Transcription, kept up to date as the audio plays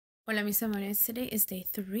Hola mis amores, today is day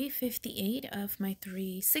 358 of my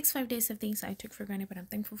 365 days of things I took for granted but I'm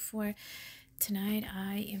thankful for. Tonight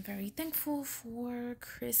I am very thankful for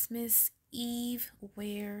Christmas Eve,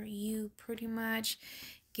 where you pretty much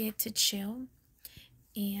get to chill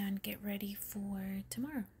and get ready for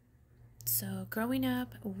tomorrow. So growing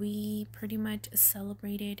up, we pretty much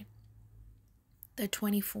celebrated the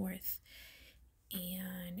 24th,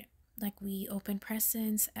 and like we opened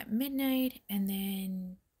presents at midnight, and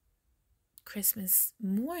then Christmas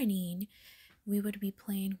morning, we would be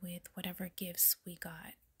playing with whatever gifts we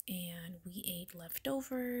got. And we ate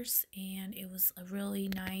leftovers, and it was a really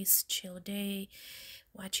nice, chill day,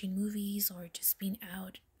 watching movies or just being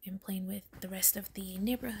out and playing with the rest of the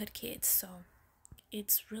neighborhood kids. So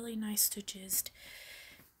it's really nice to just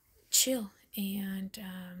chill and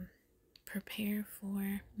prepare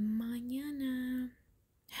for mañana.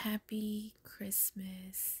 Happy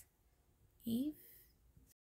Christmas Eve.